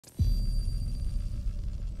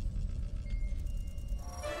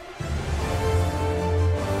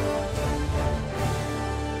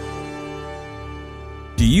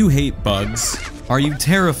Do you hate bugs? Are you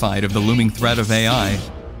terrified of the looming threat of AI?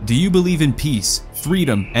 Do you believe in peace,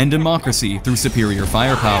 freedom, and democracy through superior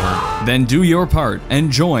firepower? Then do your part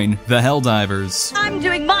and join the Helldivers. I'm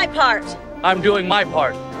doing my part. I'm doing my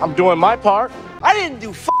part. I'm doing my part. I didn't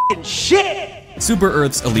do f***ing shit! Super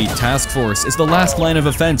Earth's elite task force is the last line of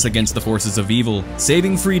offense against the forces of evil,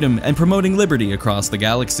 saving freedom and promoting liberty across the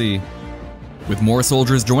galaxy. With more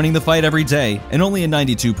soldiers joining the fight every day and only a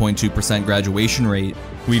 92.2% graduation rate,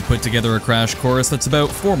 we've put together a crash course that's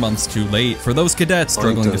about 4 months too late for those cadets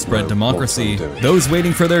struggling to spread democracy, those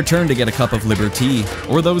waiting for their turn to get a cup of liberty,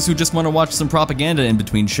 or those who just want to watch some propaganda in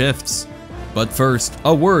between shifts. But first,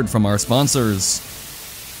 a word from our sponsors.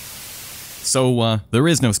 So, there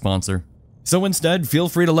is no sponsor. So instead, feel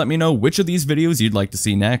free to let me know which of these videos you'd like to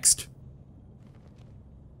see next.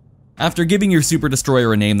 After giving your Super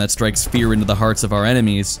Destroyer a name that strikes fear into the hearts of our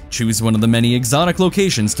enemies, choose one of the many exotic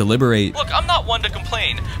locations to liberate. Look, I'm not one to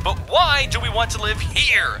complain, but why do we want to live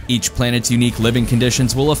here? Each planet's unique living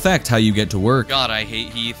conditions will affect how you get to work. God, I hate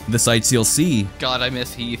Heath. The sights you'll see. God, I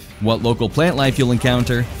miss Heath. What local plant life you'll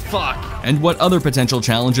encounter. Fuck. And what other potential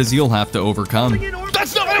challenges you'll have to overcome.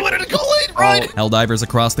 That's not what I wanted to call it, right? Helldivers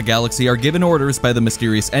across the galaxy are given orders by the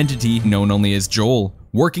mysterious entity known only as Joel,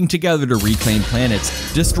 working together to reclaim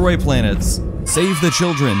planets, destroy planets, save the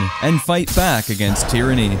children, and fight back against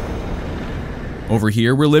tyranny. Over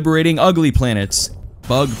here, we're liberating ugly planets,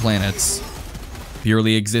 bug planets.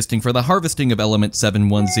 Purely existing for the harvesting of element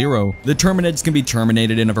 710, the Terminids can be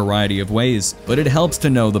terminated in a variety of ways, but it helps to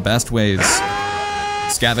know the best ways.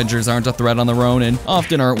 Scavengers aren't a threat on their own and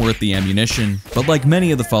often aren't worth the ammunition, but like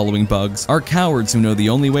many of the following bugs, are cowards who know the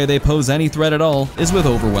only way they pose any threat at all is with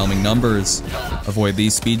overwhelming numbers. Avoid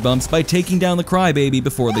these speed bumps by taking down the crybaby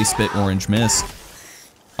before they spit orange mist.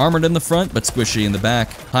 Armored in the front but squishy in the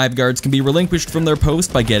back, hive guards can be relinquished from their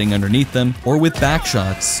post by getting underneath them or with back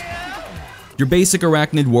shots. Your basic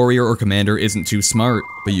arachnid warrior or commander isn't too smart,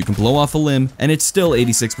 but you can blow off a limb and it's still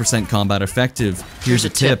 86% combat effective. Here's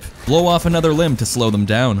a tip: blow off another limb to slow them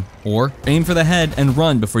down, or aim for the head and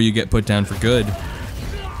run before you get put down for good.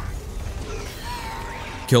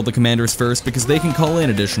 Kill the commanders first because they can call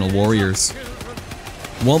in additional warriors.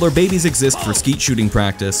 While their babies exist for skeet shooting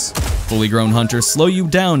practice, fully grown hunters slow you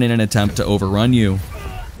down in an attempt to overrun you.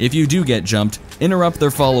 If you do get jumped, interrupt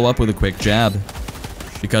their follow-up with a quick jab.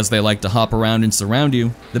 Because they like to hop around and surround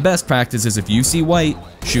you, the best practice is if you see white,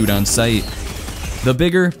 shoot on sight. The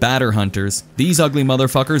bigger, badder hunters, these ugly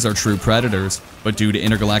motherfuckers are true predators, but due to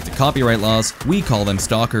intergalactic copyright laws, we call them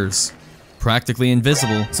stalkers. Practically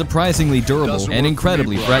invisible, surprisingly durable, and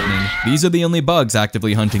incredibly threatening, these are the only bugs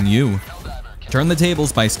actively hunting you. Turn the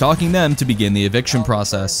tables by stalking them to begin the eviction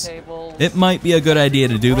process. It might be a good idea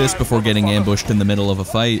to do this before getting ambushed in the middle of a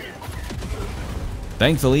fight.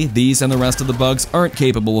 Thankfully, these and the rest of the bugs aren't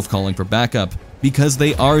capable of calling for backup, because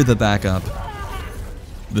they are the backup.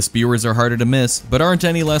 The spewers are harder to miss, but aren't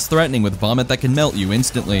any less threatening with vomit that can melt you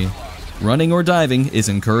instantly. Running or diving is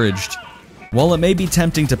encouraged. While it may be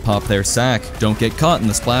tempting to pop their sack, don't get caught in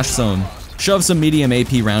the splash zone. Shove some medium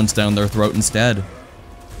AP rounds down their throat instead.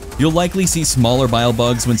 You'll likely see smaller bile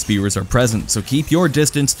bugs when spewers are present, so keep your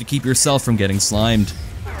distance to keep yourself from getting slimed.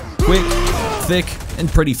 Quick, thick, and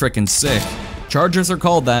pretty frickin' sick. Chargers are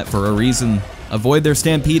called that for a reason. Avoid their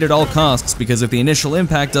stampede at all costs, because if the initial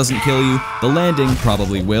impact doesn't kill you, the landing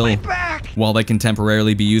probably will. While they can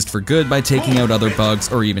temporarily be used for good by taking out other bugs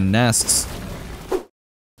or even nests.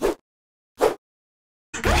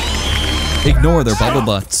 Ignore their bubble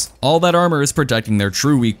butts. All that armor is protecting their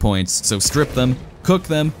true weak points, so strip them, cook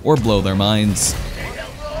them, or blow their minds.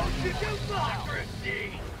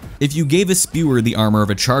 If you gave a spewer the armor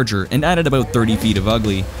of a charger and added about 30 feet of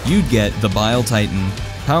ugly, you'd get the Bile Titan.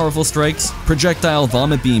 Powerful strikes, projectile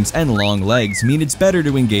vomit beams, and long legs mean it's better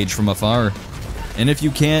to engage from afar. And if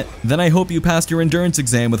you can't, then I hope you passed your endurance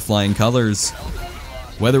exam with flying colors.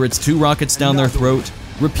 Whether it's 2 rockets down their throat,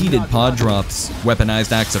 repeated pod drops,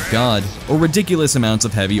 weaponized acts of God, or ridiculous amounts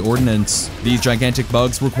of heavy ordnance, these gigantic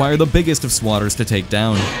bugs require the biggest of swatters to take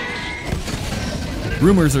down.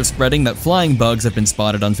 Rumors are spreading that flying bugs have been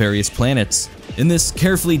spotted on various planets. In this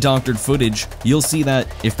carefully doctored footage, you'll see that,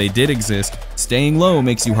 if they did exist, staying low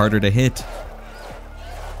makes you harder to hit.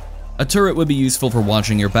 A turret would be useful for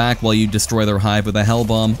watching your back while you destroy their hive with a hell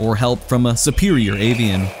bomb or help from a superior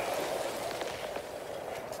avian.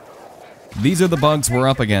 These are the bugs we're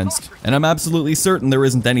up against, and I'm absolutely certain there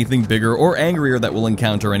isn't anything bigger or angrier that we'll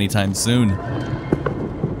encounter anytime soon.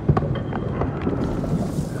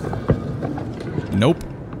 Nope,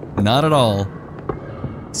 not at all.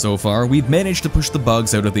 So far, we've managed to push the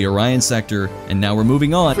bugs out of the Orion sector, and now we're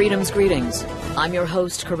moving on. Freedom's greetings. I'm your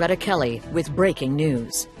host, Coretta Kelly, with breaking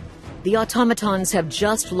news. The automatons have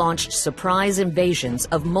just launched surprise invasions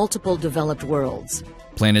of multiple developed worlds.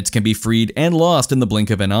 Planets can be freed and lost in the blink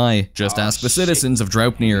of an eye. Just ask the citizens of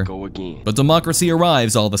Draupnir. But democracy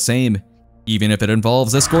arrives all the same, even if it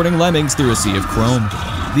involves escorting lemmings through a sea of chrome.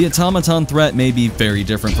 The automaton threat may be very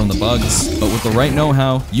different from the bugs, but with the right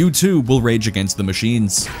know-how, you too will rage against the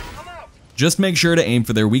machines. Just make sure to aim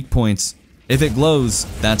for their weak points. If it glows,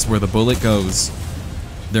 that's where the bullet goes.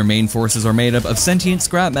 Their main forces are made up of sentient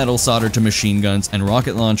scrap metal soldered to machine guns and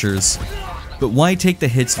rocket launchers. But why take the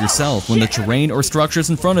hits yourself when the terrain or structures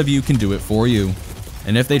in front of you can do it for you?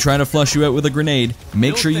 And if they try to flush you out with a grenade,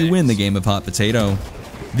 make sure you win the game of hot potato.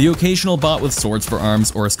 The occasional bot with swords for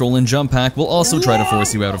arms or a stolen jump pack will also try to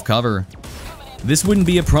force you out of cover. This wouldn't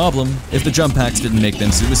be a problem if the jump packs didn't make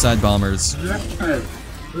them suicide bombers.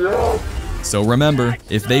 So remember,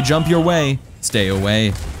 if they jump your way, stay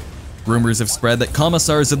away. Rumors have spread that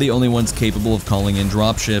commissars are the only ones capable of calling in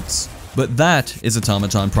dropships, but that is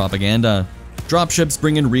automaton propaganda. Dropships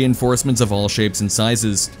bring in reinforcements of all shapes and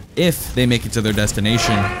sizes, if they make it to their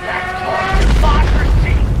destination.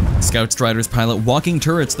 Scout Striders pilot walking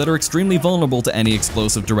turrets that are extremely vulnerable to any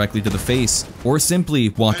explosive directly to the face, or simply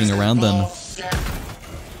walking around them.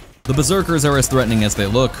 The Berserkers are as threatening as they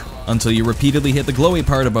look, until you repeatedly hit the glowy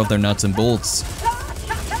part above their nuts and bolts.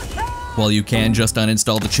 While you can just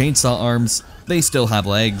uninstall the chainsaw arms, they still have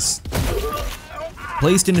legs.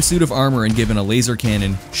 Placed in a suit of armor and given a laser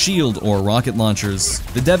cannon, shield, or rocket launchers,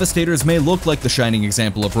 the Devastators may look like the shining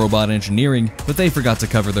example of robot engineering, but they forgot to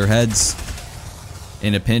cover their heads.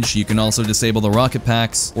 In a pinch, you can also disable the rocket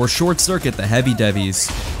packs, or short-circuit the heavy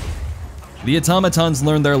devies. The automatons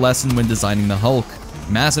learned their lesson when designing the Hulk.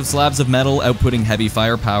 Massive slabs of metal outputting heavy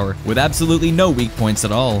firepower, with absolutely no weak points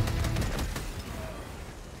at all.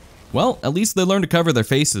 Well, at least they learned to cover their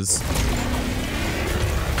faces.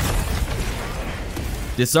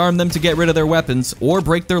 Disarm them to get rid of their weapons, or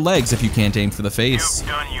break their legs if you can't aim for the face. You've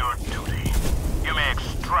done your duty. You may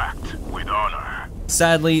extract with honor.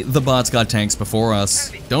 Sadly, the bots got tanks before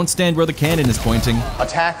us. Don't stand where the cannon is pointing.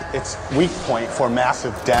 Attack its weak point for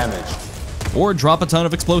massive damage. Or drop a ton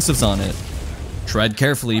of explosives on it. Tread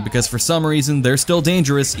carefully because for some reason they're still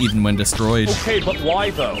dangerous even when destroyed. Okay, but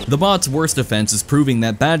why though? The bot's worst offense is proving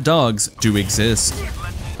that bad dogs do exist.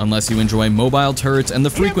 Unless you enjoy mobile turrets and the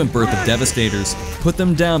frequent birth of Devastators, put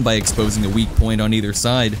them down by exposing a weak point on either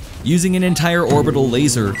side, using an entire orbital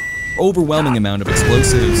laser, overwhelming amount of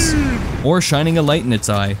explosives, or shining a light in its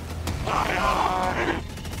eye.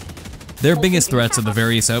 Their biggest threats are the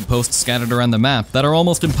various outposts scattered around the map that are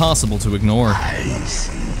almost impossible to ignore.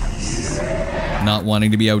 Not wanting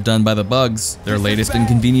to be outdone by the bugs, their latest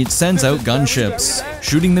inconvenience sends out gunships.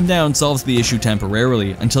 Shooting them down solves the issue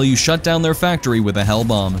temporarily until you shut down their factory with a hell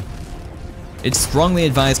bomb. It's strongly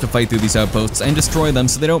advised to fight through these outposts and destroy them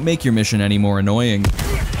so they don't make your mission any more annoying.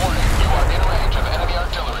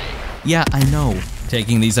 Yeah, I know.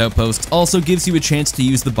 Taking these outposts also gives you a chance to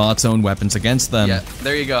use the bot's own weapons against them. Yeah,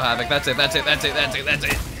 there you go, Havoc. That's it, that's it, that's it, that's it, that's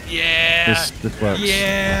it. Yeah! This works.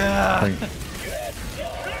 Yeah!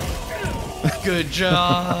 Good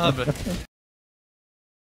job!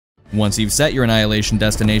 Once you've set your annihilation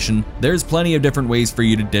destination, there's plenty of different ways for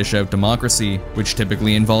you to dish out democracy, which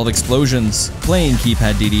typically involve explosions, playing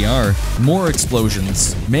keypad DDR, more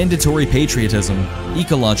explosions, mandatory patriotism,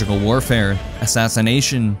 ecological warfare,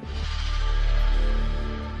 assassination,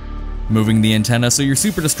 moving the antenna so your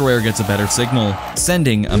super destroyer gets a better signal,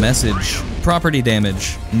 sending a message, property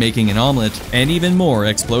damage, making an omelet, and even more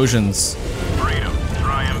explosions.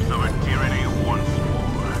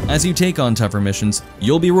 As you take on tougher missions,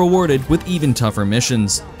 you'll be rewarded with even tougher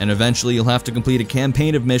missions, and eventually you'll have to complete a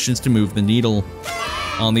campaign of missions to move the needle.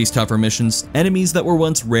 On these tougher missions, enemies that were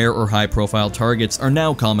once rare or high-profile targets are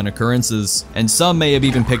now common occurrences, and some may have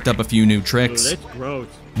even picked up a few new tricks.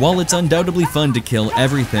 While it's undoubtedly fun to kill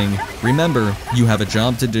everything, remember, you have a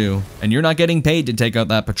job to do, and you're not getting paid to take out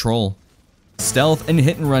that patrol. Stealth and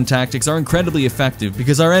hit-and-run tactics are incredibly effective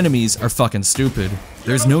because our enemies are fucking stupid.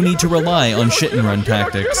 There's no need to rely on shit-and-run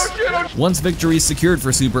tactics. Once victory is secured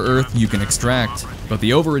for Super Earth, you can extract, but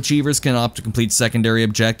the overachievers can opt to complete secondary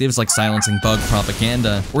objectives like silencing bug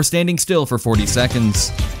propaganda, or standing still for 40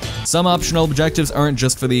 seconds. Some optional objectives aren't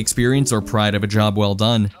just for the experience or pride of a job well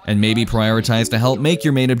done, and may be prioritized to help make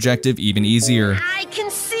your main objective even easier. I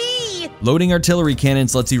can see! Loading artillery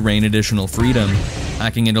cannons lets you reign additional freedom.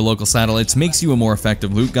 Hacking into local satellites makes you a more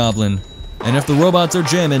effective loot goblin. And if the robots are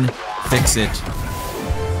jamming, fix it.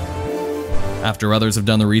 After others have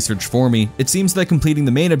done the research for me, it seems that completing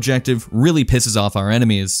the main objective really pisses off our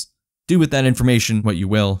enemies. Do with that information what you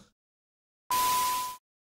will.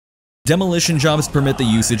 Demolition jobs permit the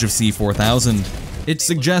usage of C-4000. It's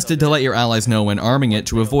suggested to let your allies know when arming it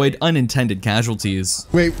to avoid unintended casualties.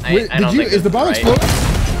 Wait, is the bomb exploding?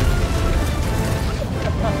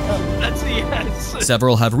 That's a yes.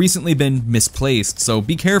 Several have recently been misplaced, so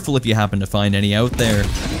be careful if you happen to find any out there.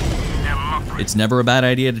 It's never a bad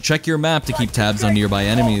idea to check your map to keep tabs on nearby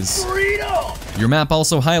enemies. Your map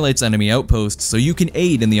also highlights enemy outposts, so you can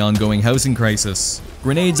aid in the ongoing housing crisis.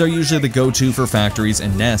 Grenades are usually the go-to for factories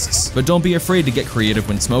and nests, but don't be afraid to get creative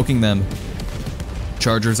when smoking them.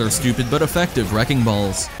 Chargers are stupid but effective wrecking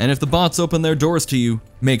balls, and if the bots open their doors to you,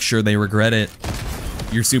 make sure they regret it.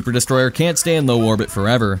 Your super destroyer can't stay in low orbit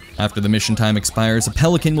forever. After the mission time expires, a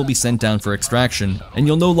pelican will be sent down for extraction, and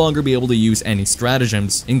you'll no longer be able to use any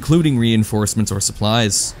stratagems, including reinforcements or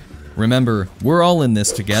supplies. Remember, we're all in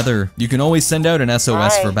this together. You can always send out an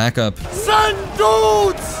SOS for backup. Send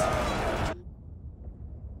dudes!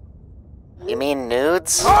 You mean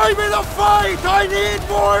nudes? I'm in a fight! I need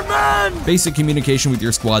more men! Basic communication with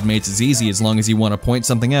your squad mates is easy as long as you want to point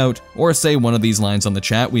something out, or say one of these lines on the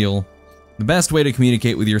chat wheel. The best way to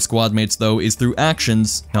communicate with your squad mates though is through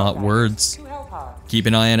actions, not words. Keep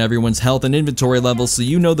an eye on everyone's health and inventory levels so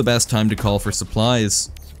you know the best time to call for supplies.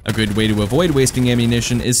 A good way to avoid wasting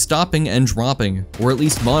ammunition is stopping and dropping, or at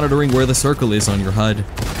least monitoring where the circle is on your HUD.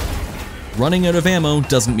 Running out of ammo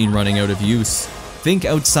doesn't mean running out of use. Think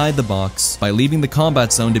outside the box by leaving the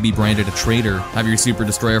combat zone to be branded a traitor. Have your super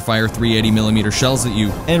destroyer fire 380mm shells at you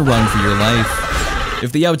and run for your life.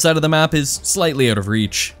 If the outside of the map is slightly out of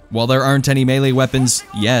reach, while there aren't any melee weapons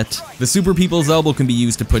yet, the Super People's Elbow can be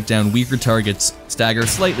used to put down weaker targets, stagger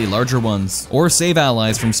slightly larger ones, or save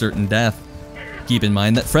allies from certain death. Keep in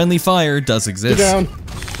mind that friendly fire does exist. Get down.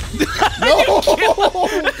 No!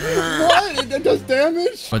 What? It does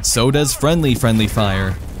damage? But so does friendly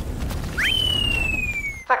fire.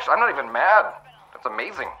 Actually, I'm not even mad. That's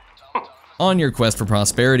amazing. On your quest for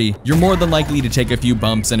prosperity, you're more than likely to take a few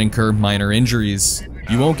bumps and incur minor injuries.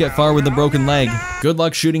 You won't get far with a broken leg. Good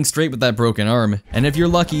luck shooting straight with that broken arm, and if you're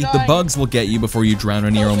lucky, the bugs will get you before you drown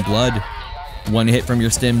in your own blood. One hit from your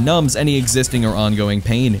stim numbs any existing or ongoing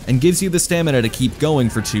pain, and gives you the stamina to keep going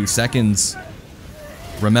for 2 seconds.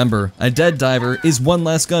 Remember, a dead diver is one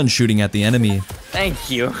less gun shooting at the enemy. Thank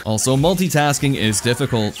you. Also, multitasking is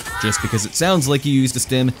difficult. Just because it sounds like you used a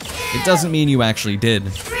stim, it doesn't mean you actually did.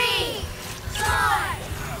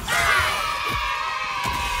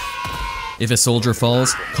 If a soldier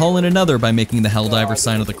falls, call in another by making the Helldiver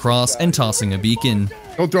sign of the cross and tossing a beacon.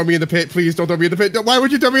 Don't throw me in the pit, please. Don't throw me in the pit. Why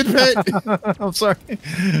would you throw me in the pit? I'm sorry.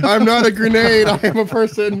 I'm not a grenade. I am a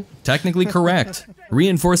person. Technically correct.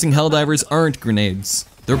 Reinforcing Helldivers aren't grenades.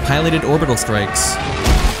 They're piloted orbital strikes.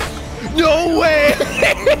 No way!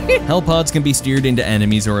 Hellpods can be steered into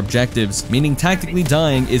enemies or objectives, meaning tactically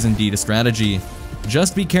dying is indeed a strategy.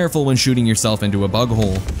 Just be careful when shooting yourself into a bug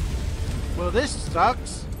hole. Well, this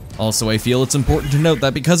sucks. Also, I feel it's important to note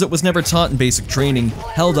that because it was never taught in basic training,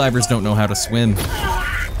 Helldivers don't know how to swim.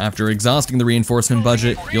 After exhausting the reinforcement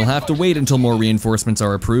budget, you'll have to wait until more reinforcements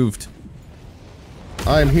are approved.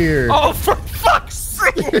 I'm here. Oh, for fuck's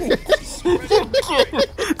sake!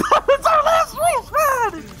 That was our last race,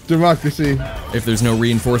 man! Democracy. If there's no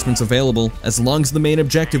reinforcements available, as long as the main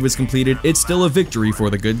objective is completed, it's still a victory for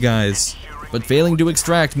the good guys. But failing to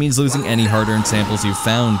extract means losing any hard-earned samples you've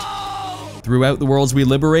found. Throughout the worlds we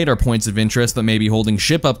liberate are points of interest that may be holding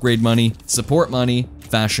ship upgrade money, support money,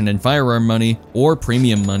 fashion and firearm money, or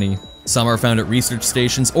premium money. Some are found at research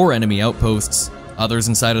stations or enemy outposts. Others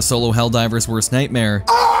inside a solo Helldiver's worst nightmare,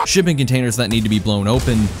 shipping containers that need to be blown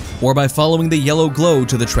open, or by following the yellow glow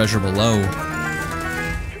to the treasure below.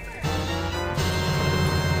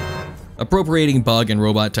 Appropriating bug and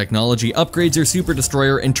robot technology upgrades your super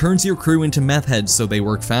destroyer and turns your crew into meth heads so they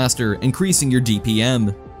work faster, increasing your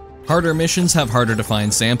DPM. Harder missions have harder to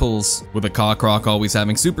find samples, with a cockrock always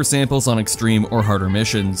having super samples on extreme or harder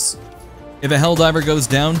missions. If a Helldiver goes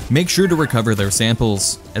down, make sure to recover their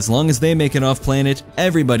samples. As long as they make it off planet,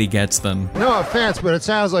 everybody gets them. No offense, but it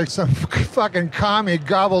sounds like some fucking commie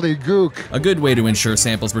gobbledygook. A good way to ensure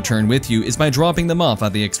samples return with you is by dropping them off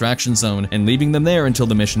at the extraction zone and leaving them there until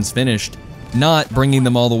the mission's finished, not bringing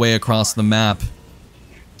them all the way across the map.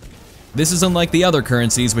 This is unlike the other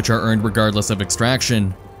currencies which are earned regardless of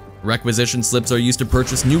extraction. Requisition slips are used to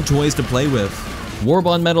purchase new toys to play with.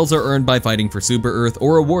 Warbond medals are earned by fighting for Super Earth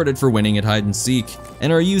or awarded for winning at hide and seek,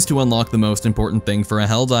 and are used to unlock the most important thing for a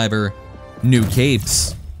Helldiver: new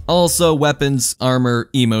capes. Also weapons, armor,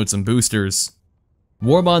 emotes, and boosters.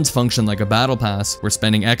 War bonds function like a battle pass, where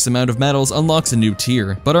spending X amount of medals unlocks a new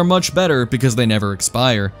tier, but are much better because they never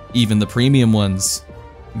expire, even the premium ones.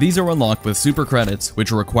 These are unlocked with super credits,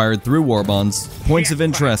 which are acquired through war bonds, points of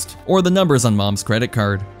interest, or the numbers on mom's credit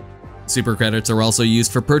card. Super credits are also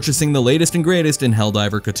used for purchasing the latest and greatest in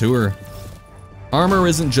Helldiver Couture. Armor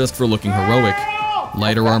isn't just for looking heroic.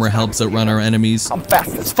 Lighter armor helps outrun our enemies. I'm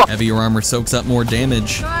fast as fuck. Heavier armor soaks up more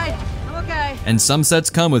damage. I'm okay. And some sets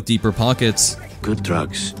come with deeper pockets. Good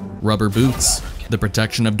drugs. Rubber boots, the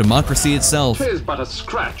protection of democracy itself, But a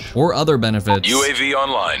scratch. or other benefits. UAV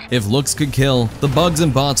online. If looks could kill, the bugs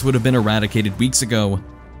and bots would have been eradicated weeks ago.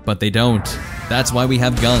 But they don't. That's why we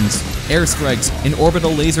have guns, airstrikes, and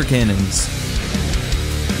orbital laser cannons.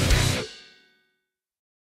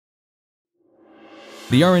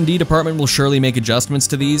 The R&D department will surely make adjustments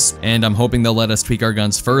to these, and I'm hoping they'll let us tweak our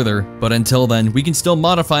guns further, but until then, we can still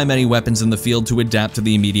modify many weapons in the field to adapt to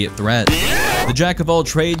the immediate threat. The jack of all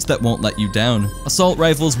trades that won't let you down. Assault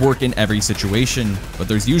rifles work in every situation, but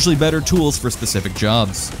there's usually better tools for specific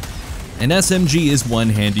jobs. An SMG is one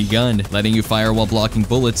handy gun, letting you fire while blocking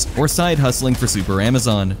bullets or side hustling for Super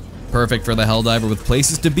Amazon. Perfect for the Helldiver with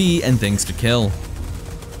places to be and things to kill.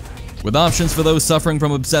 With options for those suffering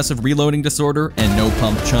from obsessive reloading disorder and no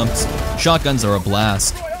pump chumps, shotguns are a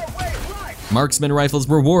blast. Marksman rifles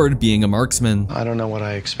reward being a marksman. I don't know what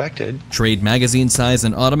I expected. Trade magazine size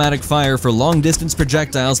and automatic fire for long distance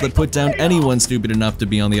projectiles that put down anyone stupid enough to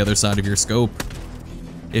be on the other side of your scope.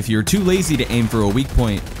 If you're too lazy to aim for a weak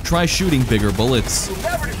point, try shooting bigger bullets.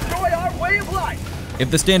 If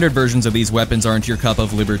the standard versions of these weapons aren't your cup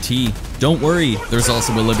of liberty, don't worry, there's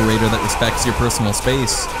also a Liberator that respects your personal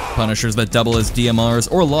space, Punishers that double as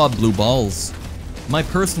DMRs or lob blue balls, my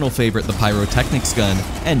personal favorite the Pyrotechnics gun,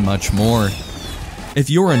 and much more. If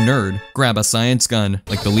you're a nerd, grab a science gun,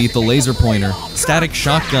 like the Lethal Laser Pointer, Static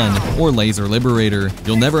Shotgun, or Laser Liberator.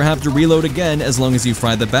 You'll never have to reload again as long as you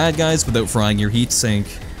fry the bad guys without frying your heatsink.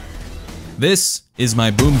 This is my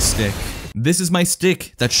boomstick. This is my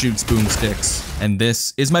stick that shoots boomsticks. And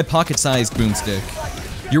this is my pocket-sized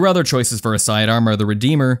boomstick. Your other choices for a sidearm are the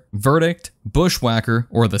Redeemer, Verdict, Bushwhacker,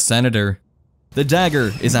 or the Senator. The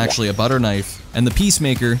Dagger is actually a butter knife, and the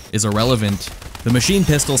Peacemaker is irrelevant. The machine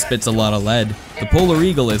pistol spits a lot of lead. The Polar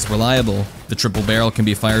Eagle is reliable. The triple barrel can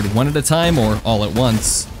be fired one at a time or all at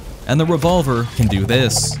once. And the revolver can do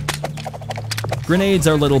this. Grenades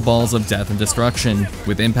are little balls of death and destruction,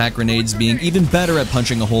 with impact grenades being even better at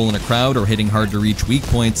punching a hole in a crowd or hitting hard to reach weak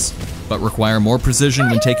points, but require more precision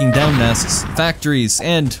when taking down nests, factories,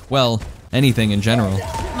 and, well, anything in general.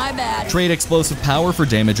 My bad. Trade explosive power for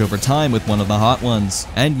damage over time with one of the hot ones,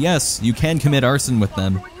 and yes, you can commit arson with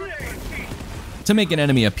them. To make an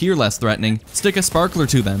enemy appear less threatening, stick a sparkler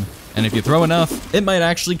to them, and if you throw enough, it might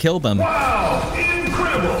actually kill them.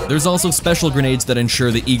 There's also special grenades that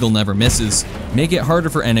ensure the Eagle never misses, make it harder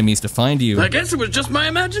for enemies to find you. I guess it was just my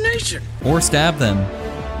imagination. Or stab them.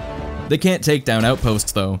 They can't take down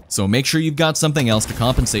outposts though, so make sure you've got something else to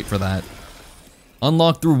compensate for that.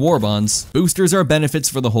 Unlocked through war bonds, boosters are benefits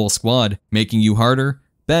for the whole squad, making you harder,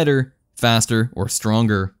 better, faster, or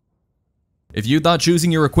stronger. If you thought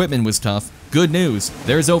choosing your equipment was tough, good news,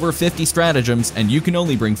 there's over 50 stratagems and you can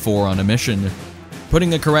only bring 4 on a mission.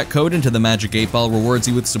 Putting a correct code into the Magic 8-Ball rewards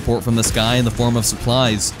you with support from the sky in the form of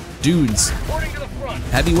supplies, dudes,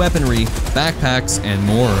 heavy weaponry, backpacks, and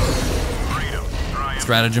more.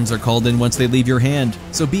 Stratagems are called in once they leave your hand,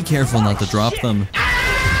 so be careful not to drop them.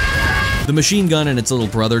 The machine gun and its little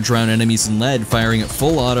brother drown enemies in lead, firing at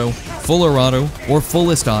full auto, fuller auto, or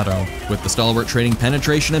fullest auto, with the stalwart trading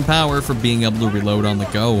penetration and power for being able to reload on the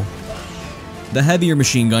go. The heavier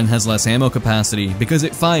machine gun has less ammo capacity because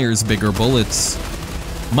it fires bigger bullets.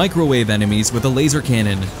 Microwave enemies with a laser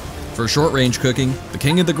cannon. For short-range cooking, the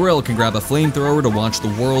king of the grill can grab a flamethrower to watch the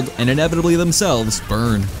world and inevitably themselves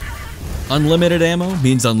burn. Unlimited ammo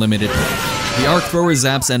means unlimited. The arc thrower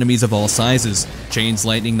zaps enemies of all sizes, chains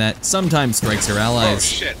lightning that sometimes strikes your allies. Oh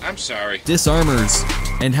shit, I'm sorry. Disarmors,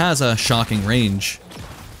 and has a shocking range.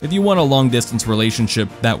 If you want a long-distance relationship,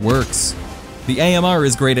 that works. The AMR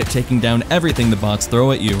is great at taking down everything the bots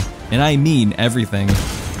throw at you, and I mean everything.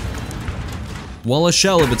 While a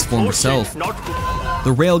shell of its former self,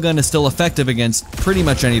 the railgun is still effective against pretty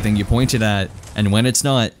much anything you point it at, and when it's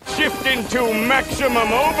not, Shift into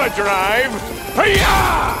maximum overdrive.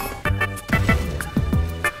 Hiya!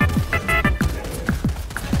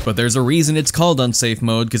 but there's a reason it's called unsafe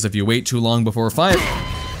mode, because if you wait too long before fire.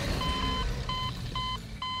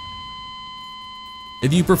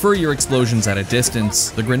 If you prefer your explosions at a distance,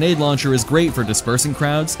 the grenade launcher is great for dispersing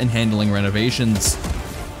crowds and handling renovations.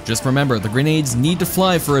 Just remember, the grenades need to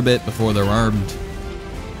fly for a bit before they're armed.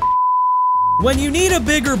 When you need a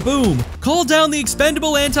bigger boom, call down the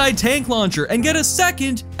expendable anti-tank launcher and get a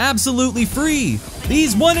second absolutely free.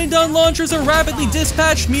 These one-and-done launchers are rapidly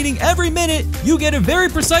dispatched, meaning every minute you get a very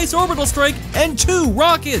precise orbital strike and 2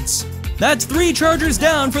 rockets. That's 3 chargers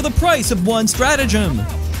down for the price of 1 stratagem.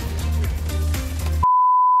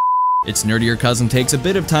 Its nerdier cousin takes a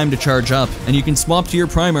bit of time to charge up, and you can swap to your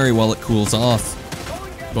primary while it cools off.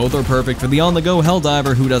 Both are perfect for the on-the-go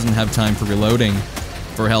Helldiver who doesn't have time for reloading.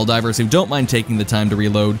 For Helldivers who don't mind taking the time to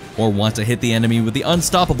reload, or want to hit the enemy with the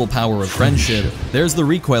unstoppable power of friendship, there's the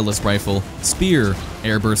recoilless rifle, spear,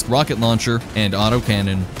 airburst rocket launcher, and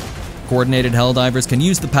autocannon. Coordinated Helldivers can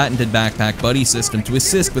use the patented backpack buddy system to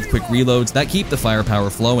assist with quick reloads that keep the firepower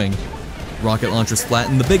flowing. Rocket launchers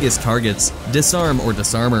flatten the biggest targets, disarm or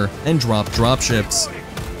disarmor, and drop dropships.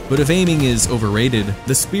 But if aiming is overrated,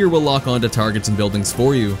 the spear will lock onto targets and buildings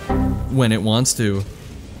for you, when it wants to.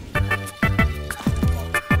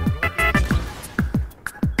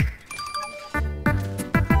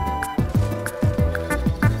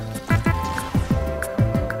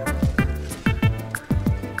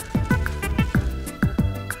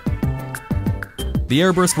 The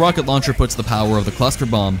airburst rocket launcher puts the power of the cluster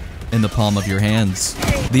bomb in the palm of your hands.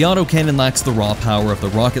 The autocannon lacks the raw power of the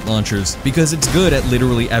rocket launchers because it's good at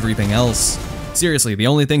literally everything else. Seriously, the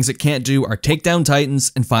only things it can't do are take down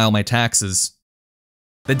titans and file my taxes.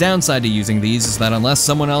 The downside to using these is that unless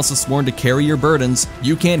someone else is sworn to carry your burdens,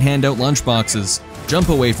 you can't hand out lunchboxes, jump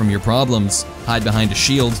away from your problems, hide behind a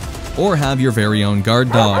shield, or have your very own guard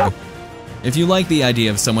dog. If you like the idea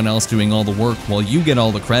of someone else doing all the work while you get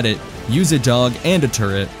all the credit, use a dog and a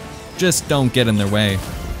turret. Just don't get in their way.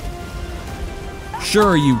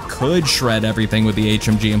 Sure, you could shred everything with the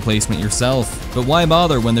HMG emplacement yourself, but why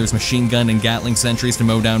bother when there's machine gun and Gatling sentries to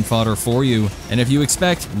mow down fodder for you? And if you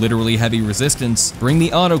expect literally heavy resistance, bring the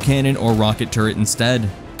autocannon or rocket turret instead.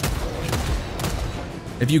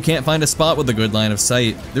 If you can't find a spot with a good line of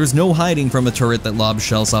sight, there's no hiding from a turret that lobs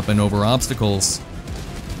shells up and over obstacles.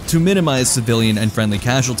 To minimize civilian and friendly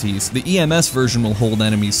casualties, the EMS version will hold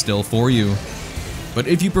enemies still for you. But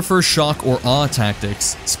if you prefer shock or awe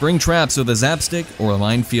tactics, spring traps with a zapstick or a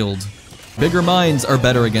minefield. Bigger mines are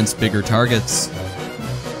better against bigger targets.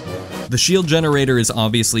 The shield generator is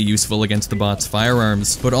obviously useful against the bot's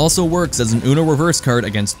firearms, but also works as an Uno reverse card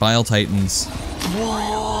against Bile Titans.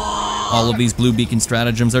 All of these blue beacon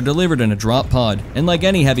stratagems are delivered in a drop pod, and like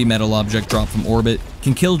any heavy metal object dropped from orbit,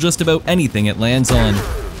 can kill just about anything it lands on.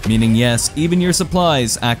 Meaning yes, even your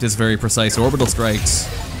supplies act as very precise orbital strikes.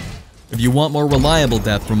 If you want more reliable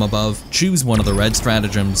death from above, choose one of the red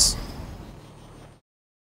stratagems.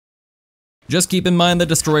 Just keep in mind that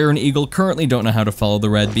Destroyer and Eagle currently don't know how to follow the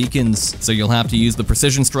red beacons, so you'll have to use the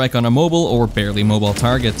precision strike on a mobile or barely mobile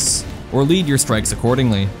targets, or lead your strikes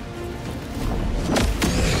accordingly.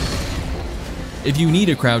 If you need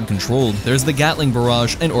a crowd controlled, there's the Gatling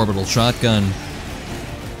barrage and orbital shotgun.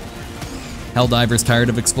 Helldivers tired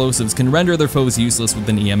of explosives can render their foes useless with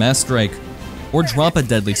an EMS strike, or drop a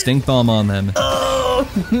deadly stink bomb on them. Oh,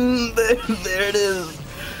 there it is.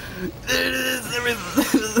 There it is,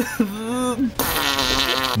 everything.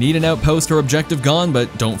 Need an outpost or objective gone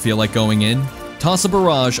but don't feel like going in? Toss a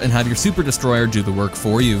barrage and have your super destroyer do the work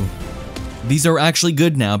for you. These are actually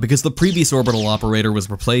good now because the previous orbital operator was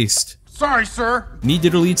replaced. Sorry, sir. Need to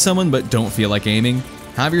delete someone but don't feel like aiming?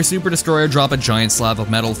 Have your super destroyer drop a giant slab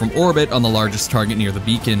of metal from orbit on the largest target near the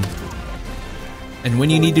beacon. And when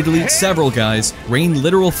you need to delete several guys, rain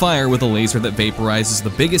literal fire with a laser that vaporizes the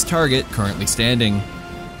biggest target currently standing.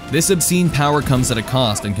 This obscene power comes at a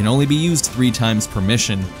cost and can only be used 3 times per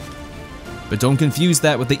mission. But don't confuse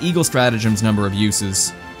that with the Eagle stratagem's number of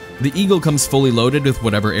uses. The Eagle comes fully loaded with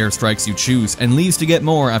whatever airstrikes you choose and leaves to get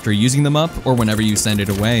more after using them up or whenever you send it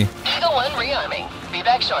away. Eagle 1 rearming. Be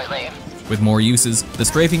back shortly. With more uses, the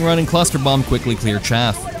strafing run and cluster bomb quickly clear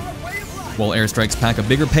chaff, while airstrikes pack a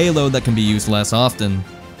bigger payload that can be used less often.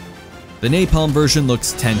 The napalm version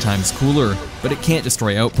looks 10 times cooler, but it can't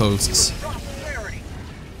destroy outposts.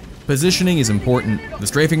 Positioning is important. The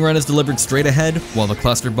strafing run is delivered straight ahead, while the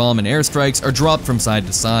cluster bomb and airstrikes are dropped from side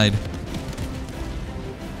to side.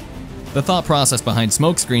 The thought process behind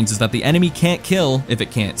smoke screens is that the enemy can't kill if it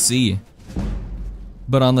can't see.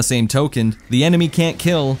 But on the same token, the enemy can't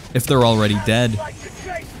kill if they're already dead.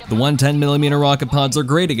 The 110mm rocket pods are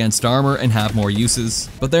great against armor and have more uses,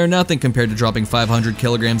 but they're nothing compared to dropping 500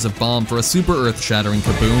 kilograms of bomb for a super earth-shattering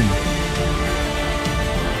kaboom.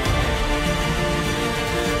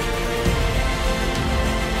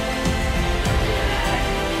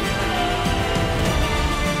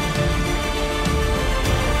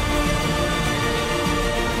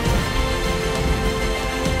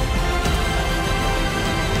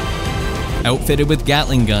 Outfitted with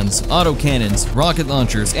Gatling guns, autocannons, rocket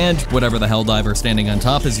launchers, and whatever the Helldiver standing on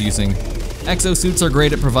top is using, exosuits are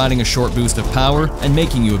great at providing a short boost of power and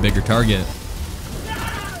making you a bigger target.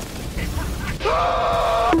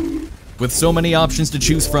 With so many options to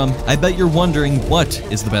choose from, I bet you're wondering what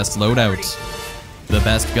is the best loadout. The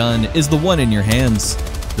best gun is the one in your hands.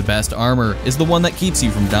 The best armor is the one that keeps you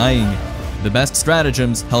from dying. The best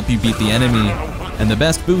stratagems help you beat the enemy. And the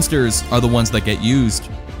best boosters are the ones that get used.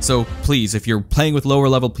 So please, if you're playing with lower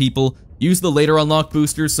level people, use the later unlocked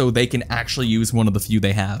boosters so they can actually use one of the few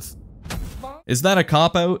they have. Is that a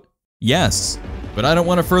cop-out? Yes. But I don't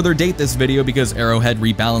want to further date this video because Arrowhead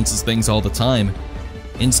rebalances things all the time.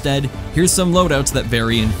 Instead, here's some loadouts that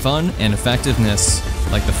vary in fun and effectiveness,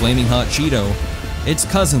 like the Flaming Hot Cheeto, its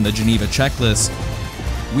cousin the Geneva Checklist.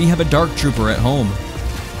 We have a Dark Trooper at home,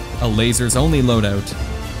 a lasers only loadout,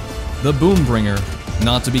 the Boombringer,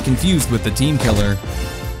 not to be confused with the Team Killer,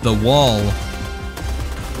 the Wall,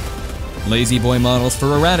 Lazy Boy models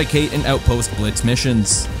for Eradicate and Outpost Blitz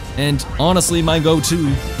missions, and honestly my go-to,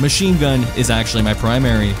 Machine Gun, is actually my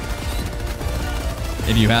primary.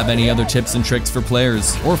 If you have any other tips and tricks for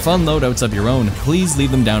players, or fun loadouts of your own, please leave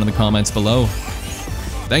them down in the comments below.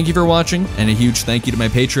 Thank you for watching, and a huge thank you to my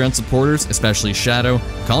Patreon supporters, especially Shadow,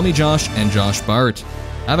 CallMeJosh, and Josh Bart.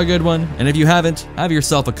 Have a good one, and if you haven't, have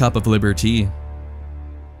yourself a cup of liberty.